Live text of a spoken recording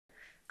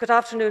Good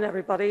afternoon,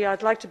 everybody.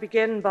 I'd like to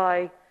begin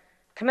by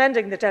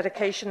commending the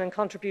dedication and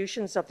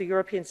contributions of the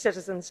European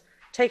citizens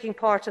taking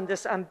part in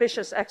this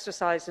ambitious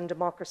exercise in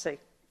democracy.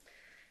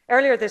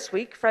 Earlier this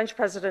week, French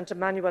President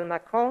Emmanuel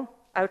Macron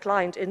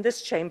outlined in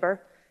this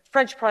chamber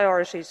French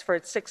priorities for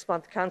its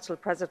six-month Council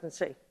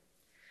presidency.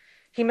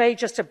 He made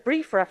just a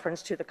brief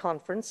reference to the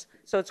conference,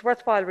 so it's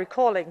worthwhile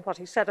recalling what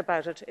he said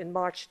about it in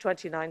March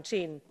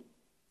 2019.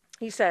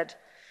 He said,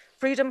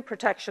 "Freedom,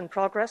 protection,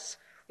 progress.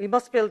 We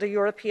must build a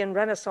European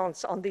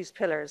renaissance on these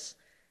pillars,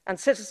 and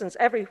citizens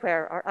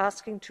everywhere are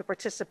asking to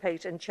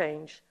participate in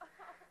change.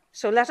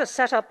 So let us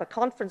set up a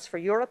conference for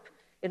Europe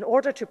in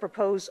order to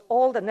propose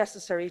all the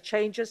necessary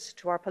changes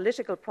to our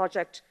political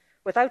project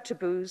without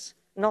taboos,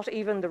 not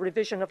even the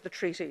revision of the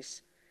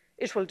treaties.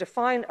 It will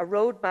define a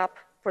roadmap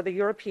for the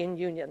European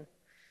Union.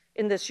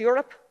 In this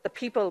Europe, the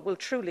people will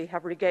truly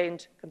have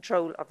regained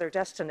control of their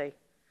destiny."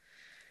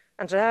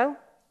 And now,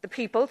 the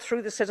people,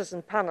 through the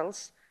citizen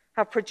panels,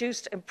 have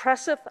produced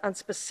impressive and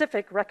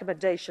specific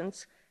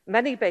recommendations,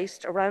 many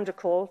based around a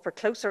call for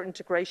closer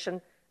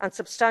integration and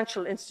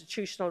substantial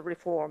institutional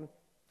reform.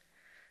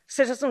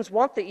 Citizens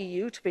want the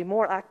EU to be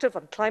more active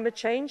on climate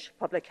change,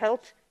 public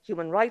health,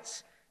 human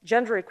rights,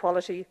 gender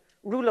equality,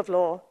 rule of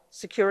law,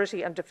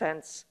 security and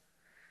defence.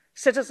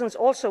 Citizens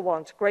also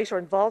want greater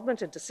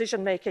involvement in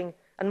decision-making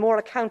and more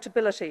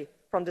accountability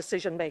from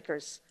decision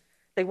makers.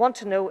 They want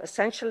to know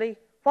essentially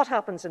what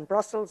happens in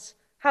Brussels,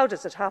 how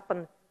does it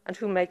happen, and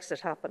who makes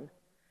it happen.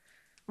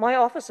 My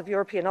Office of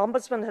European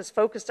Ombudsman has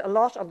focused a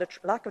lot on the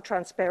lack of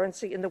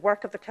transparency in the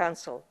work of the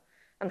Council,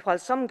 and while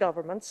some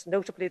governments,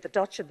 notably the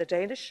Dutch and the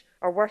Danish,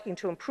 are working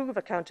to improve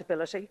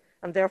accountability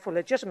and therefore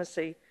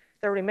legitimacy,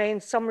 there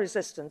remains some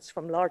resistance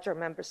from larger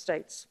member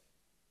states.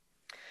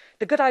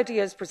 The good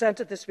ideas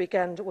presented this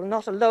weekend will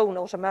not alone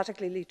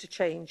automatically lead to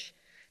change.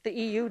 The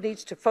EU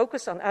needs to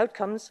focus on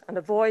outcomes and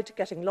avoid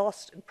getting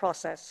lost in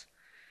process.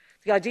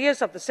 The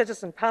ideas of the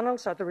citizen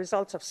panels are the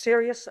results of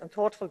serious and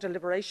thoughtful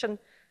deliberation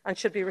and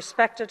should be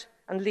respected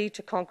and lead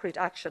to concrete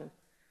action.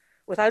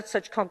 Without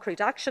such concrete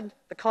action,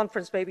 the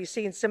conference may be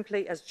seen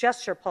simply as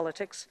gesture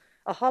politics,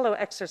 a hollow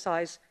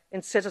exercise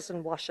in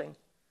citizen washing.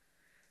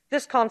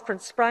 This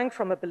conference sprang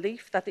from a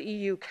belief that the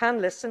EU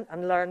can listen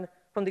and learn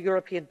from the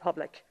European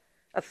public.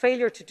 A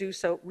failure to do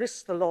so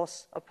risks the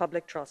loss of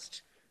public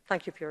trust.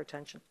 Thank you for your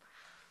attention.